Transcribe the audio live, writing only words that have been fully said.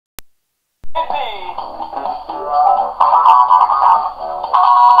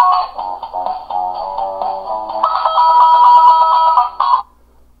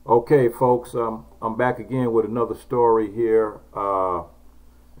Okay, folks, I'm back again with another story here,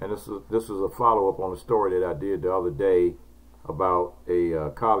 and this is a follow-up on a story that I did the other day about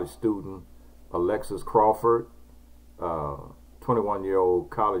a college student, ALEXIS CRAWFORD, 21-year-old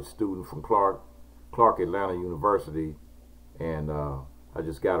college student from Clark Atlanta University, and I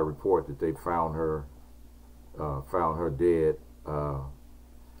just got a report that they found her dead.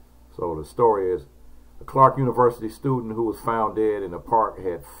 So the story is, a Clark University student who was found dead in a park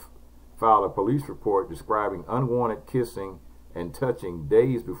had filed a police report describing unwanted kissing and touching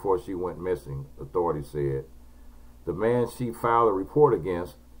days before she went missing, authorities said. The man she filed a report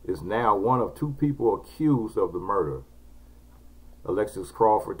against is now one of two people accused of the murder. ALEXIS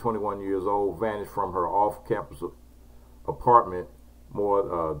CRAWFORD, 21 years old, vanished from her off-campus apartment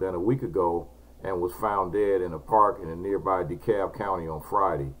more than a week ago and was found dead in a park in nearby DeKalb County on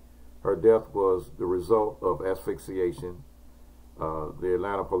Friday. Her death was the result of asphyxiation, the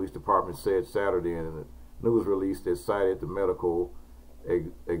Atlanta Police Department said Saturday in a news release that cited the medical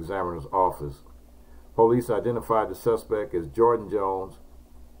examiner's office. Police identified the suspect as Jordan Jones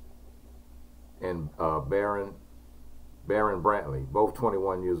and Baron Brantley, both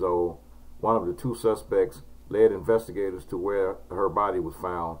 21 years old. One of the two suspects led investigators to where her body was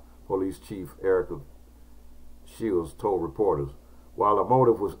found, Police Chief Erica Shields told reporters. While a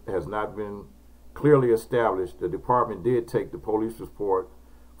motive has not been clearly established, the department did take the police report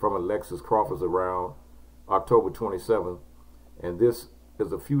from ALEXIS CRAWFORD around October 27th, and this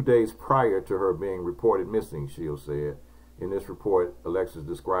is a few days prior to her being reported missing, Shields said. In this report, ALEXIS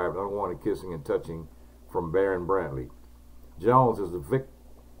described unwanted kissing and touching from Baron Brantley. Jones is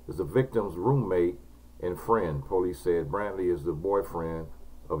the victim's roommate and friend, police said. Brantley is the boyfriend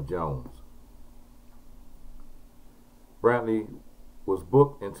of Jones. Brantley was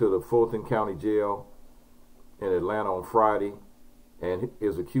booked into the Fulton County Jail in Atlanta on Friday and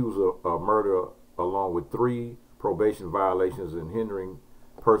is accused of murder along with 3 probation violations and hindering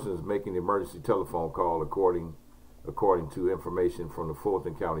persons making the emergency telephone call, according to information from the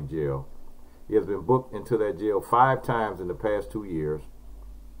Fulton County Jail. He has been booked into that jail 5 times in the past 2 years.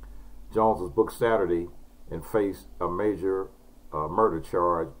 Jones was booked Saturday and faced a major murder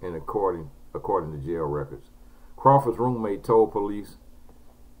charge, according to jail records. Crawford's roommate told police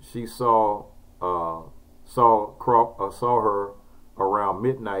she saw her around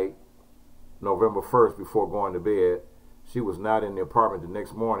midnight November 1st before going to bed. She was not in the apartment the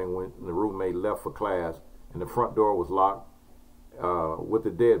next morning when the roommate left for class, and the front door was locked with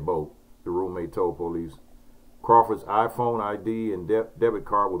a deadbolt, the roommate told police. Crawford's iPhone ID and debit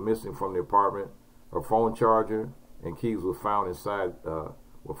card were missing from the apartment. Her phone charger and keys were found inside the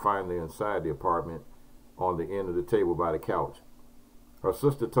apartment on the end of the table by the couch. Her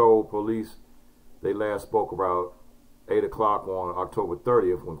sister told police they last spoke about 8 o'clock on October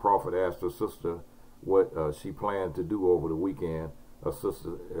 30th when Crawford asked her sister what she planned to do over the weekend. Her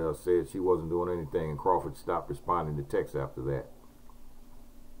sister said she wasn't doing anything, and Crawford stopped responding to texts after that.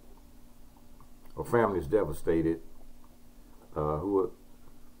 Her family is devastated.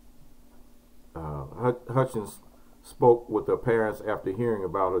 Hutchins spoke with her parents after hearing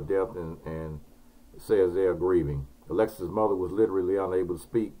about her death and says they are grieving. Alexis' mother was literally unable to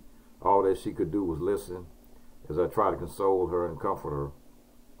speak. All that she could do was listen as I tried to console her and comfort her.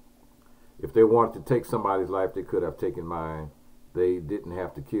 If they wanted to take somebody's life, they could have taken mine. They didn't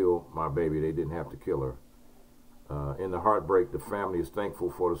have to kill my baby. They didn't have to kill her. In the heartbreak, the family is thankful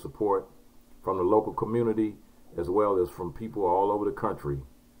for the support from the local community as well as from people all over the country,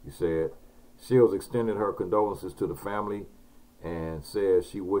 he said. Shields extended her condolences to the family and says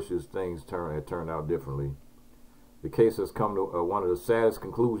she wishes things had turned out differently. The case has come to one of the saddest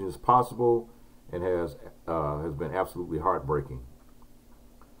conclusions possible and has been absolutely heartbreaking.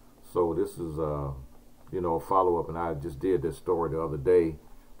 So this is a follow-up, and I just did this story the other day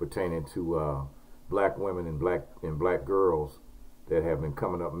pertaining to black women and black girls that have been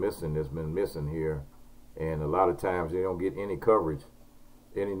coming up missing, that's been missing here, and a lot of times they don't get any coverage,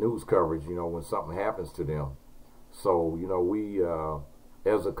 any news coverage, when something happens to them. So, we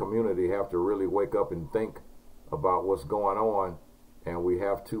as a community have to really wake up and think about what's going on, and we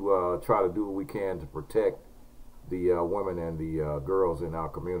have to try to do what we can to protect the women and the girls in our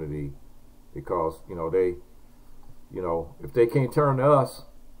community, because if they can't turn to us,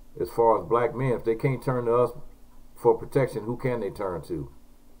 as far as black men, if they can't turn to us for protection, who can they turn to?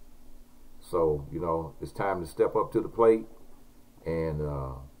 So it's time to step up to the plate and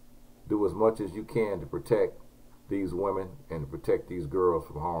do as much as you can to protect these women and to protect these girls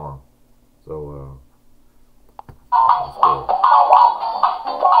from harm. So